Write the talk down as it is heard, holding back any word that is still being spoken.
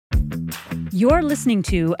You're listening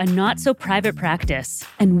to A Not So Private Practice,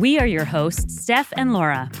 and we are your hosts, Steph and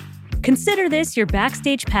Laura. Consider this your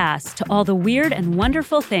backstage pass to all the weird and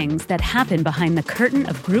wonderful things that happen behind the curtain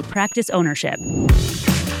of group practice ownership.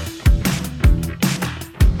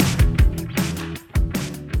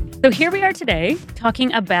 So here we are today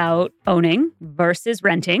talking about owning versus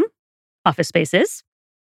renting office spaces.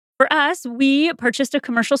 For us, we purchased a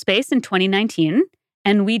commercial space in 2019,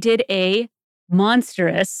 and we did a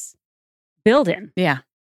monstrous build-in. Yeah.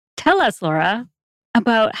 Tell us, Laura,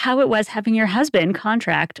 about how it was having your husband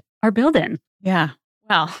contract our build-in. Yeah.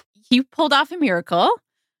 Well, he pulled off a miracle.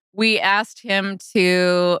 We asked him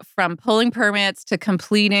to, from pulling permits to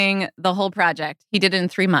completing the whole project, he did it in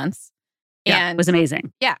 3 months. Yeah, And it was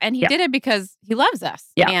amazing. Yeah. And he did it because he loves us.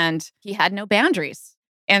 Yeah. And he had no boundaries.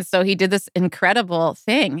 And so he did this incredible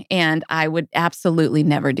thing. And I would absolutely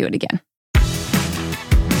never do it again.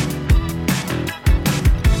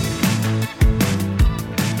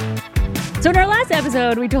 So in our last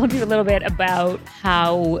episode, we told you a little bit about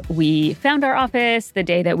how we found our office the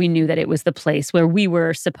day that we knew that it was the place where we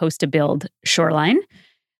were supposed to build Shoreline.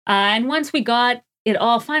 And once we got it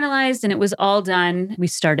all finalized and it was all done, we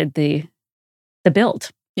started the build.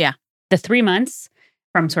 Yeah. The 3 months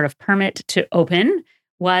from sort of permit to open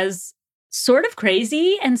was sort of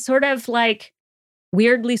crazy and sort of like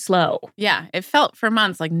weirdly slow. Yeah. It felt for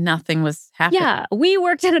months like nothing was happening. Yeah. We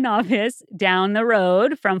worked at an office down the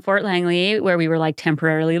road from Fort Langley where we were like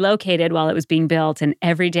temporarily located while it was being built. And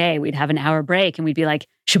every day we'd have an hour break and we'd be like,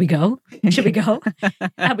 should we go? Should we go?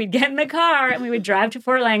 And we'd get in the car and we would drive to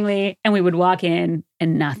Fort Langley and we would walk in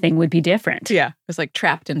and nothing would be different. Yeah. It was like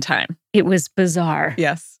trapped in time. It was bizarre.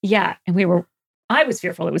 Yes. Yeah. And I was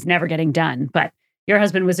fearful it was never getting done, but your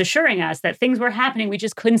husband was assuring us that things were happening. We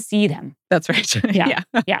just couldn't see them. That's right. Yeah.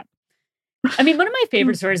 Yeah. I mean, one of my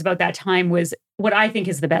favorite stories about that time was what I think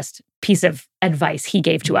is the best piece of advice he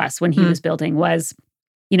gave to us when he was building was,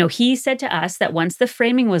 he said to us that once the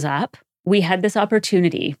framing was up, we had this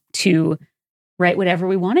opportunity to write whatever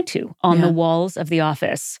we wanted to on the walls of the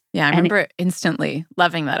office. Yeah. I remember instantly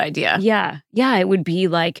loving that idea. Yeah. Yeah. It would be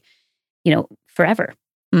like, forever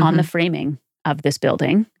on the framing of this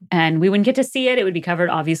building. And we wouldn't get to see it. It would be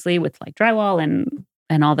covered, obviously, with like drywall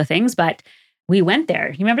and all the things. But we went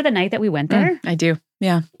there. You remember the night that we went there? I do.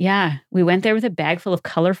 Yeah. Yeah. We went there with a bag full of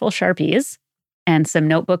colorful Sharpies and some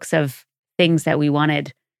notebooks of things that we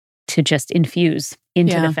wanted to just infuse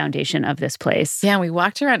into the foundation of this place. Yeah. We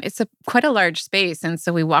walked around. It's quite a large space. And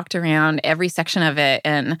so we walked around every section of it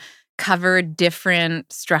and covered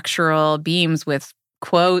different structural beams with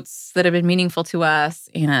quotes that have been meaningful to us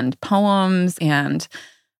and poems and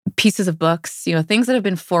pieces of books, things that have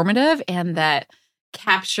been formative and that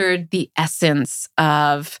captured the essence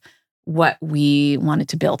of what we wanted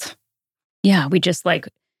to build. Yeah, we just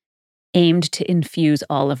aimed to infuse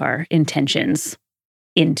all of our intentions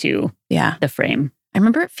into the frame. I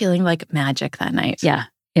remember it feeling like magic that night. Yeah,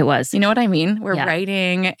 it was. You know what I mean? We're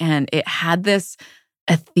writing and it had this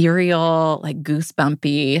ethereal,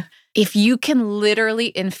 goosebumpy. If you can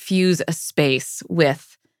literally infuse a space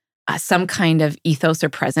with some kind of ethos or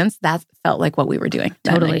presence, that felt like what we were doing.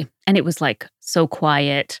 Totally. And it was so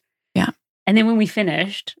quiet. Yeah. And then when we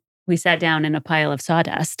finished, we sat down in a pile of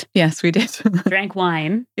sawdust. Yes, we did. Drank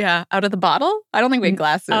wine. Yeah. Out of the bottle? I don't think we had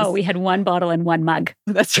glasses. Oh, we had one bottle and one mug.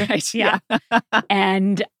 That's right. Yeah.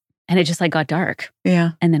 and it just got dark.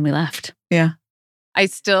 Yeah. And then we left. Yeah. I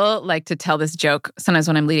still like to tell this joke sometimes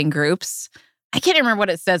when I'm leading groups. I can't remember what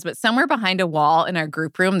it says, but somewhere behind a wall in our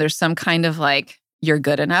group room, there's some kind of you're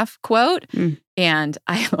good enough quote. And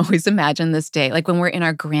I always imagine this day, when we're in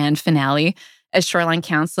our grand finale as Shoreline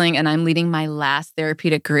Counseling and I'm leading my last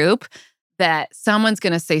therapeutic group, that someone's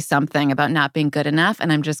going to say something about not being good enough.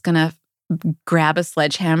 And I'm just going to grab a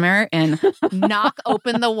sledgehammer and knock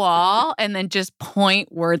open the wall and then just point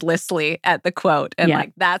wordlessly at the quote.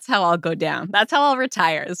 And that's how I'll go down. That's how I'll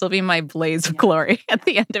retire. This will be my blaze of glory at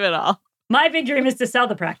the end of it all. My big dream is to sell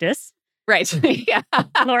the practice. Right. Yeah.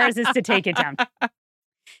 Laura's is to take it down.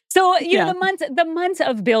 So, the months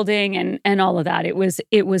of building and all of that, it was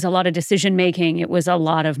a lot of decision making. It was a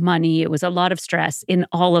lot of money. It was a lot of stress in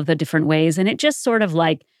all of the different ways. And it just sort of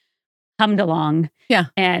hummed along. Yeah.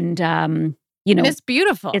 And, and it's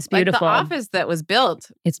beautiful. It's beautiful. The office that was built.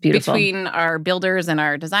 It's beautiful. Between our builders and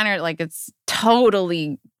our designer, it's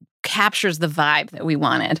totally captures the vibe that we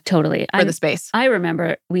wanted. Totally. For the space. I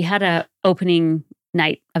remember we had a opening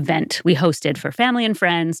night event we hosted for family and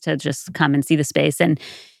friends to just come and see the space. And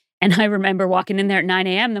I remember walking in there at 9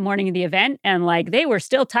 a.m. the morning of the event and they were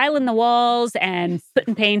still tiling the walls and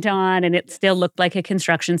putting paint on and it still looked like a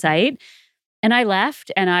construction site. And I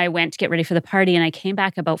left and I went to get ready for the party and I came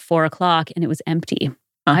back about 4:00 and it was empty.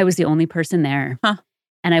 I was the only person there.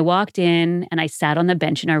 And I walked in and I sat on the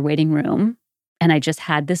bench in our waiting room and I just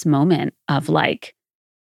had this moment of like,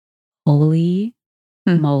 holy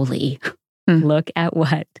moly, look at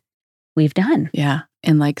what we've done. Yeah.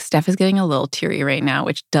 And like Steph is getting a little teary right now,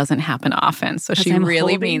 which doesn't happen often. So she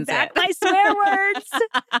really means back it. My swear words.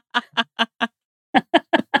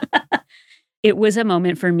 It was a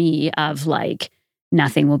moment for me of like,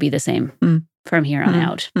 nothing will be the same from here on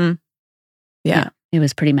out. Yeah. It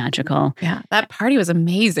was pretty magical. Yeah. That party was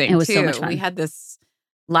amazing. It was too. so much fun. We had this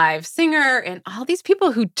live singer and all these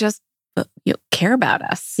people who just care about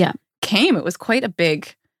us came. It was quite a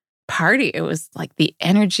big party. It was like the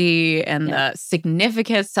energy and the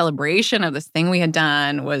significant celebration of this thing we had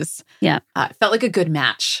done was, it felt like a good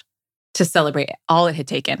match to celebrate all it had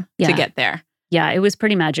taken to get there. Yeah, it was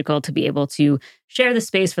pretty magical to be able to share the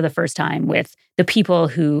space for the first time with the people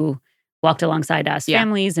who walked alongside us,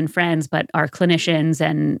 families and friends, but our clinicians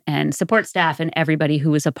and support staff and everybody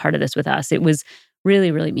who was a part of this with us. It was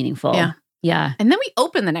really, really meaningful. Yeah. And then we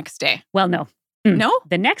opened the next day. Well, no. No?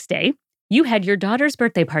 The next day, you had your daughter's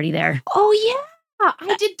birthday party there. Oh, yeah.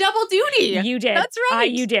 I did double duty. You did. That's right.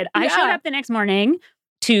 You did. I showed up the next morning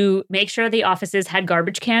to make sure the offices had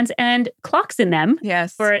garbage cans and clocks in them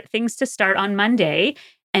for things to start on Monday.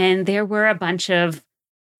 And there were a bunch of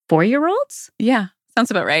 4-year-olds. Yeah. Sounds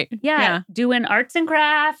about right. Yeah. Doing arts and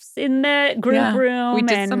crafts in the group room. We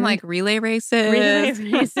did some like relay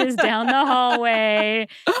races down the hallway.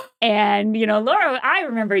 And, Laura, I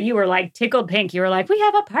remember you were like tickled pink. You were like, we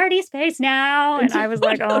have a party space now. And I was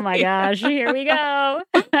like, oh my gosh, here we go.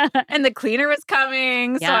 And the cleaner was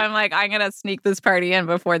coming. So I'm like, I'm going to sneak this party in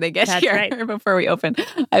before they get here, before we open.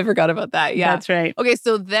 I forgot about that. Yeah. That's right. Okay.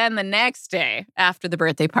 So then the next day after the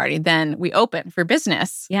birthday party, then we open for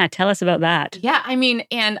business. Yeah. Tell us about that. Yeah. I mean,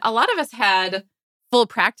 and a lot of us had full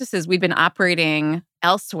practices. We'd been operating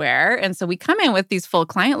elsewhere. And so we come in with these full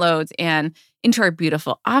client loads and into our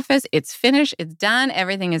beautiful office. It's finished. It's done.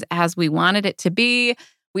 Everything is as we wanted it to be.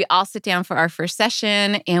 We all sit down for our first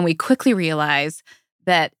session and we quickly realize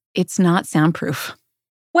that it's not soundproof.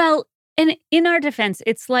 Well, and in our defense,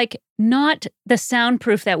 it's like not the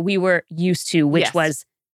soundproof that we were used to, which was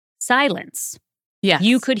silence. Yes.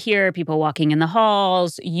 You could hear people walking in the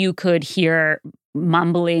halls. You could hear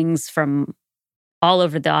mumblings from all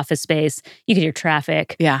over the office space. You could hear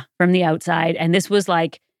traffic from the outside. And this was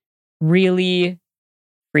like really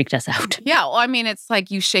freaked us out. Yeah. Well, I mean, it's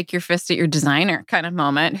like you shake your fist at your designer kind of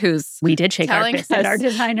moment we did shake our fist at our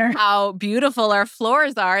designer. How beautiful our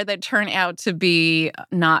floors are that turn out to be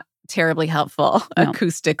not terribly helpful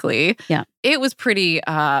acoustically. Yeah. It was pretty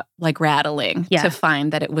like rattling to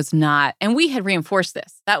find that it was not. And we had reinforced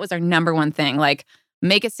this. That was our number one thing. Like,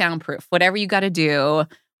 make it soundproof. Whatever you got to do,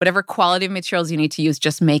 whatever quality of materials you need to use,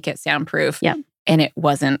 just make it soundproof. Yeah. And it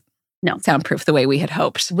wasn't soundproof the way we had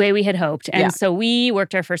hoped. And so we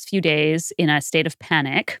worked our first few days in a state of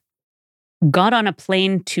panic, got on a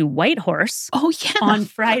plane to Whitehorse on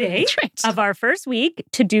Friday of our first week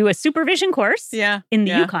to do a supervision course in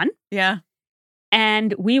the Yukon. Yeah.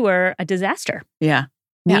 And we were a disaster. Yeah.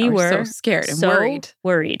 We so were scared and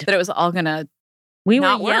worried that it was all going to We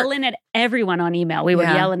were yelling at everyone on email. We were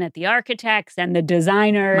yelling at the architects and the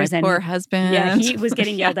designers. My poor husband. Yeah, he was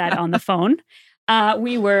getting yelled at on the phone.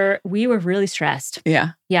 We were really stressed.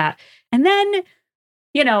 Yeah. Yeah. And then,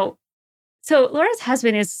 so Laura's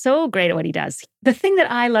husband is so great at what he does. The thing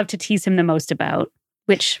that I love to tease him the most about,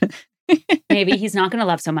 which maybe he's not going to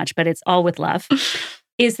love so much, but it's all with love,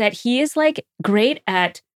 is that he is like great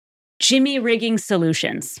at jimmy rigging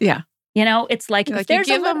solutions. Yeah. It's like if there's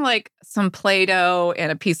you give him like some Play-Doh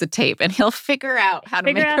and a piece of tape and he'll figure out how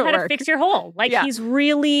to make it work. How to fix your hole. Like he's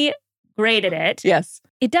really great at it. Yes.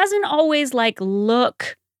 It doesn't always like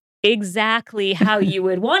look exactly how you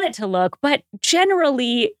would want it to look, but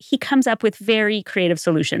generally he comes up with very creative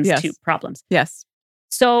solutions to problems. Yes.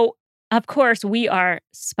 So of course we are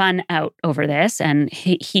spun out over this, and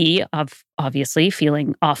he obviously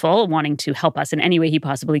feeling awful, wanting to help us in any way he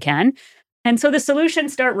possibly can. And so the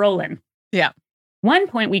solutions start rolling. Yeah. One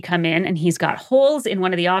point we come in and he's got holes in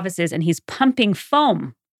one of the offices and he's pumping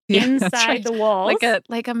foam inside the walls.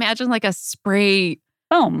 Like imagine like a spray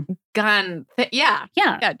foam gun. Yeah.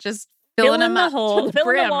 Just filling them the up holes,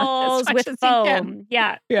 filling the walls with foam.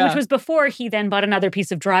 Yeah. Which was before he then bought another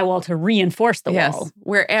piece of drywall to reinforce the wall.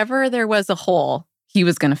 Wherever there was a hole, he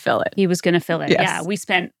was going to fill it. Yes. Yeah. We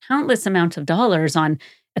spent countless amounts of dollars on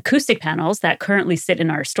acoustic panels that currently sit in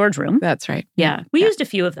our storage room. That's right. Yeah. We used a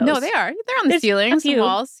few of those. No, they are. They're on the ceilings and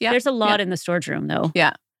walls. Yeah. There's a lot in the storage room, though.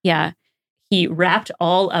 Yeah. Yeah. He wrapped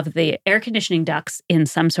all of the air conditioning ducts in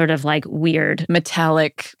some sort of like weird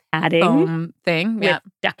metallic padding foam thing with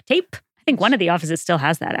duct tape. I think one of the offices still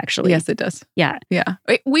has that, actually. Yes, it does. Yeah. Yeah.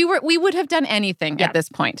 We would have done anything at this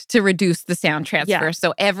point to reduce the sound transfer. Yeah.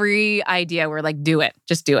 So every idea, we're like, do it.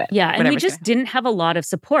 Just do it. Yeah. And we just didn't have a lot of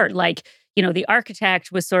support. Like, the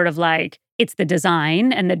architect was sort of like, it's the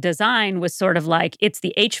design. And the design was sort of like, it's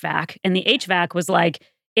the HVAC. And the HVAC was like,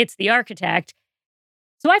 it's the architect.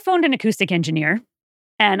 So I phoned an acoustic engineer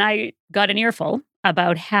and I got an earful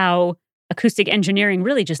about how acoustic engineering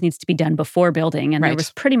really just needs to be done before building. And there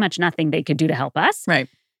was pretty much nothing they could do to help us. Right.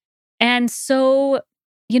 And so,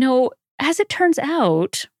 as it turns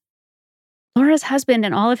out, Laura's husband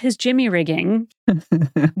and all of his Jimmy rigging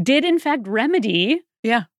did in fact remedy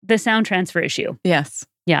the sound transfer issue. Yes.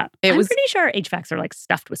 Yeah. I'm pretty sure HVACs are like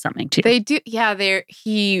stuffed with something too. They do. Yeah.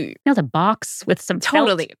 He nailed a box with some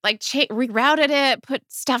totally felt. like rerouted it, put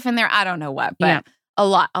stuff in there. I don't know what, but a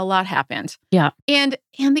lot happened. Yeah. And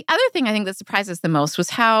the other thing I think that surprised us the most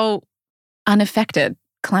was how unaffected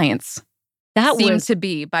clients seemed to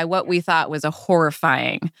be by what we thought was a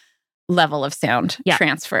horrifying level of sound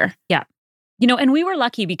transfer. Yeah. And we were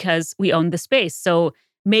lucky because we owned the space. So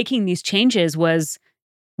making these changes was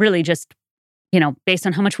really just, based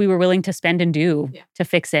on how much we were willing to spend and do to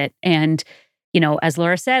fix it. And, as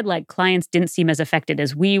Laura said, like clients didn't seem as affected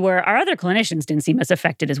as we were. Our other clinicians didn't seem as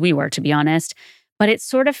affected as we were, to be honest. But it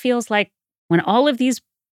sort of feels like when all of these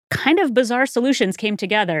kind of bizarre solutions came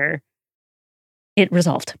together, it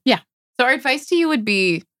resolved. Yeah. So our advice to you would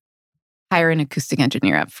be hire an acoustic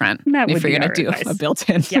engineer up front if you're going to do a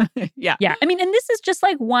built-in. Yeah. Yeah. Yeah. I mean, and this is just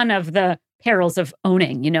like one of the perils of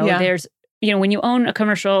owning, there's, when you own a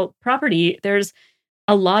commercial property, there's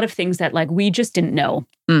a lot of things that like we just didn't know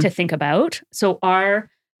to think about. So our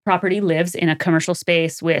property lives in a commercial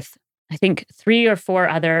space with, I think, 3 or 4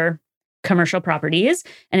 other commercial properties,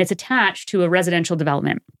 and it's attached to a residential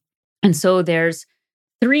development. And so there's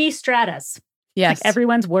 3 stratas. Yes. Like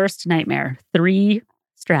everyone's worst nightmare. 3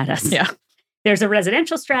 stratas. Yeah. There's a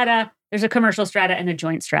residential strata, there's a commercial strata, and a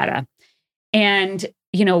joint strata. And,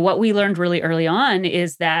 what we learned really early on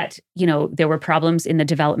is that, there were problems in the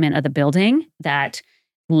development of the building that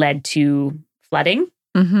led to flooding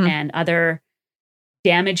and other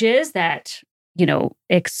damages that,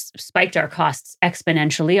 spiked our costs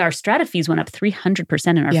exponentially. Our strata fees went up 300%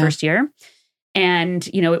 in our first year. And,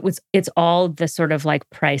 it's all the sort of like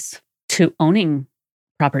price to owning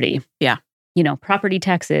property. Yeah. Property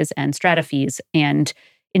taxes and strata fees and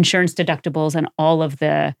insurance deductibles and all of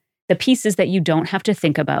the pieces that you don't have to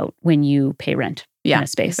think about when you pay rent in a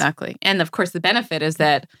space. Exactly. And of course, the benefit is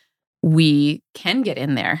that we can get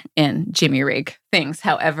in there and Jimmy rig things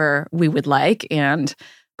however we would like and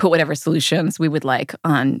put whatever solutions we would like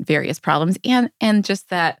on various problems and just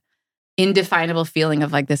that indefinable feeling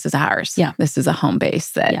of like, this is ours. Yeah. This is a home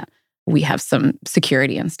base that we have some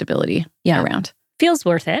security and stability around. Feels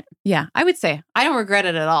worth it. Yeah, I would say. I don't regret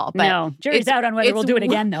it at all. But no, jury's out on whether we'll do it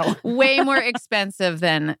again, though. Way more expensive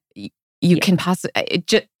than you can possibly.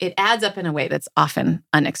 It adds up in a way that's often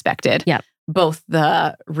unexpected. Yeah. Both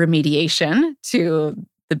the remediation to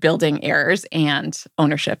the building errors and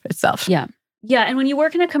ownership itself. Yeah. Yeah. And when you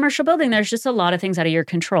work in a commercial building, there's just a lot of things out of your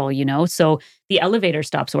control, So the elevator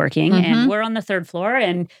stops working and we're on the 3rd floor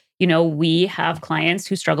and, we have clients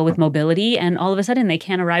who struggle with mobility and all of a sudden they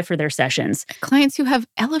can't arrive for their sessions. Clients who have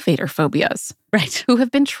elevator phobias. Right. Who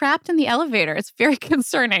have been trapped in the elevator. It's very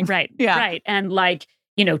concerning. Right. Yeah. Right. And like,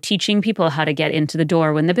 teaching people how to get into the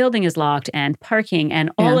door when the building is locked and parking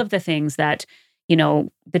and all of the things that,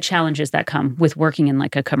 the challenges that come with working in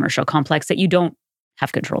like a commercial complex that you don't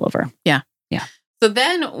have control over. Yeah. Yeah. So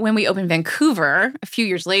then when we opened Vancouver, a few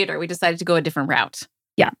years later, we decided to go a different route.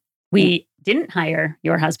 Yeah. We didn't hire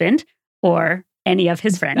your husband or any of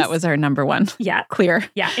his friends. That was our number one. Yeah. Clear.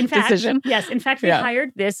 Yeah. In fact, decision. Yes. In fact, we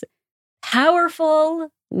hired this powerful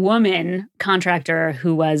woman contractor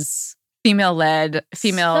who was female-led,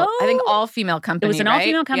 I think all female company. It was an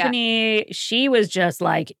all-female company. Yeah. She was just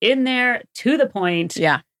like in there to the point.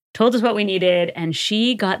 Yeah. Told us what we needed. And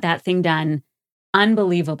she got that thing done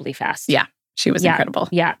unbelievably fast. Yeah. She was incredible.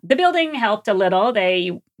 Yeah. The building helped a little.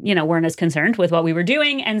 They, weren't as concerned with what we were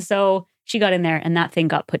doing. And so she got in there and that thing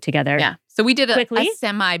got put together. Yeah. So we did a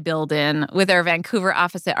semi-build-in with our Vancouver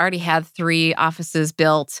office. It already had 3 offices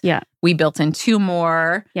built. Yeah. We built in 2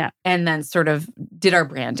 more. Yeah. And then sort of did our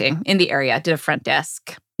branding in the area, did a front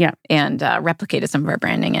desk. Yeah. And replicated some of our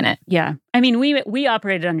branding in it. Yeah. I mean, we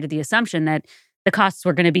operated under the assumption that the costs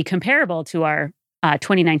were going to be comparable to our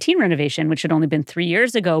 2019 renovation, which had only been 3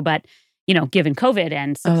 years ago. But, given COVID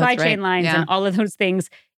and supply chain lines and all of those things,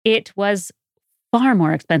 it was far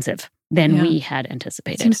more expensive than we had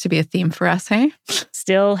anticipated. Seems to be a theme for us, hey?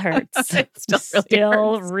 Still hurts. It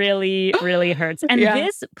still really, really hurts. And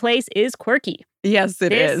this place is quirky. Yes,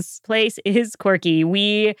 it is. This place is quirky.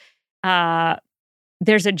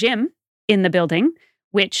 There's a gym in the building,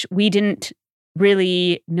 which we didn't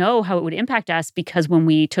really know how it would impact us because when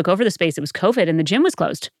we took over the space, it was COVID and the gym was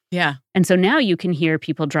closed. Yeah. And so now you can hear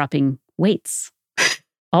people dropping weights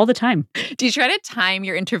all the time. Do you try to time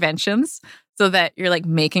your interventions so that you're like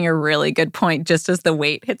making a really good point just as the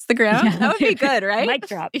weight hits the ground? Yeah. That would be good, right? Mic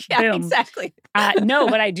drop. Yeah, Boom. exactly. No,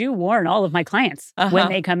 but I do warn all of my clients when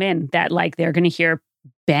they come in that like they're going to hear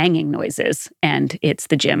banging noises and it's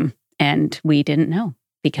the gym. And we didn't know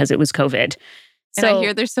because it was COVID. And I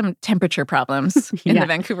hear there's some temperature problems in the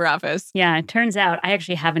Vancouver office. Yeah, it turns out, I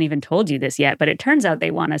actually haven't even told you this yet, but it turns out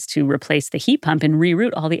they want us to replace the heat pump and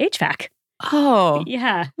reroute all the HVAC. Oh.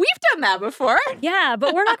 Yeah. We've done that before. Yeah,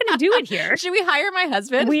 but we're not going to do it here. Should we hire my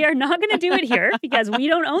husband? We are not going to do it here because we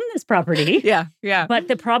don't own this property. Yeah. But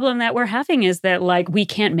the problem that we're having is that like we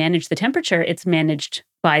can't manage the temperature. It's managed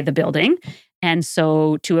by the building. And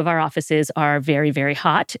so 2 of our offices are very, very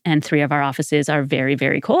hot and 3 of our offices are very,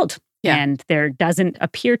 very cold. Yeah. And there doesn't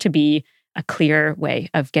appear to be a clear way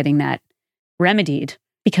of getting that remedied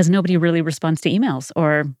because nobody really responds to emails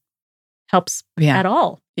or helps at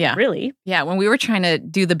all. Yeah. Really. Yeah. When we were trying to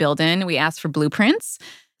do the build-in, we asked for blueprints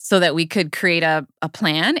so that we could create a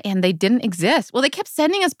plan and they didn't exist. Well, they kept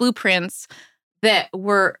sending us blueprints that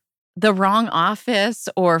were the wrong office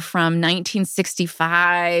or from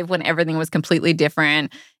 1965 when everything was completely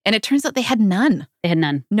different. And it turns out they had none. They had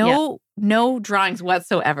none. No drawings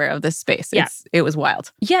whatsoever of this space. Yeah. It was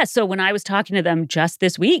wild. Yeah. So when I was talking to them just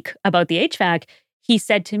this week about the HVAC, he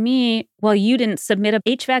said to me, well, you didn't submit a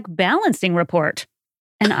HVAC balancing report.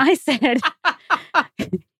 And I said,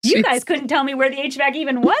 you guys couldn't tell me where the HVAC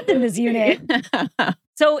even was in this unit.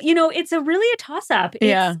 So, it's really a toss-up.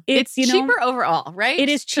 It's cheaper overall, right? It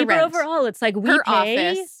is cheaper overall. It's like we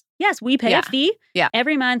pay. Office. Yes, we pay a fee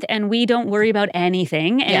every month and we don't worry about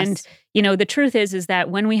anything. And, the truth is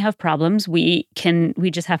that when we have problems, we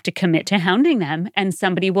just have to commit to hounding them and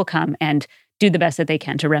somebody will come and do the best that they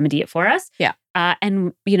can to remedy it for us. Yeah.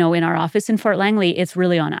 And, in our office in Fort Langley, it's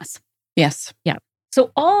really on us. Yes. Yeah. So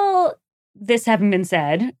all this having been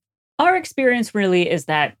said, our experience really is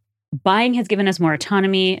that buying has given us more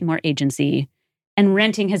autonomy and more agency, and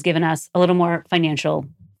renting has given us a little more financial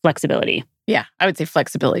flexibility. Yeah, I would say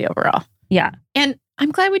flexibility overall. Yeah. And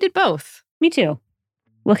I'm glad we did both. Me too.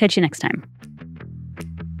 We'll catch you next time.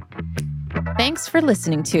 Thanks for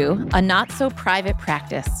listening to A Not So Private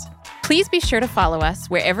Practice. Please be sure to follow us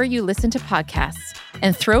wherever you listen to podcasts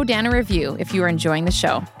and throw down a review if you are enjoying the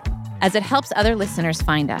show, as it helps other listeners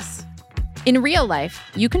find us. In real life,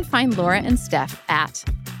 you can find Laura and Steph at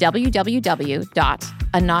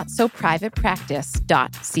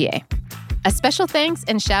www.anotsoprivatepractice.ca. A special thanks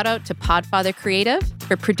and shout out to Podfather Creative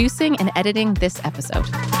for producing and editing this episode.